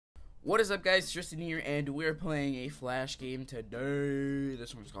What is up, guys? Tristan here, and we're playing a Flash game today.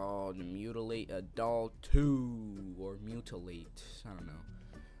 This one's called Mutilate a Doll 2, or Mutilate, I don't know,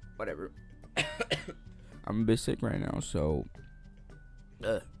 whatever. I'm a bit sick right now, so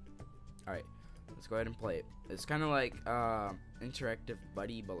alright, let's go ahead and play it. It's kind of like Interactive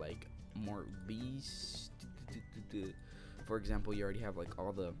Buddy, but like more beast. For example, you already have like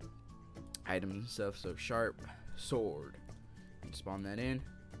all the items and stuff, so sharp sword, and spawn that in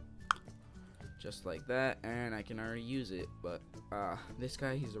just like that, and I can already use it. But this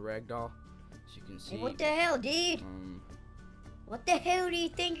guy, he's a ragdoll, so you can see. Hey, what the hell, dude? What the hell do you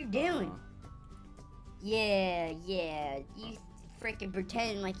think you're doing? Yeah, you freaking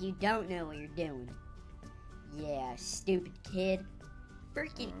pretend like you don't know what you're doing. Yeah, stupid kid.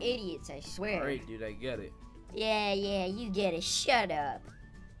 Freaking idiots, I swear. Alright, dude, I get it. Yeah, you get it. Shut up.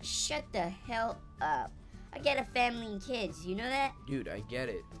 Shut the hell up. I got a family and kids, you know that? Dude, I get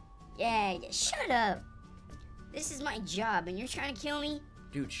it. Yeah, shut up. This is my job, and you're trying to kill me?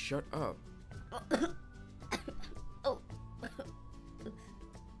 Dude, shut up. Oh.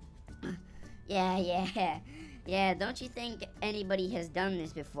 Yeah, don't you think anybody has done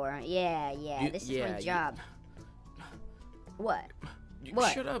this before? Yeah, this is my job. What?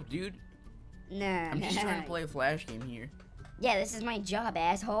 What? Shut up, dude. Nah. I'm just trying to play a Flash game here. Yeah, this is my job,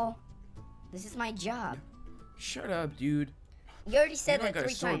 asshole. This is my job. Shut up, dude. You already said that 3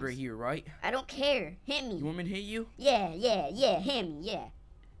 got a sword times. right here, right? I don't care. Hit me. You want me to hit you? Yeah, hit me, yeah.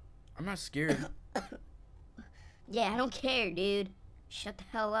 I'm not scared. Yeah, I don't care, dude. Shut the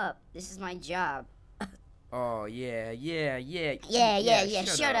hell up. This is my job. Oh, yeah.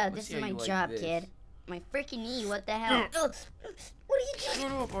 Shut up. This is my job, kid. My freaking knee, what the hell? What are you doing?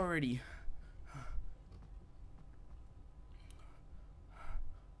 Shut up already.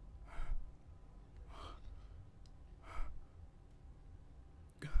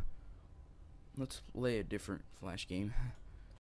 Let's play a different Flash game.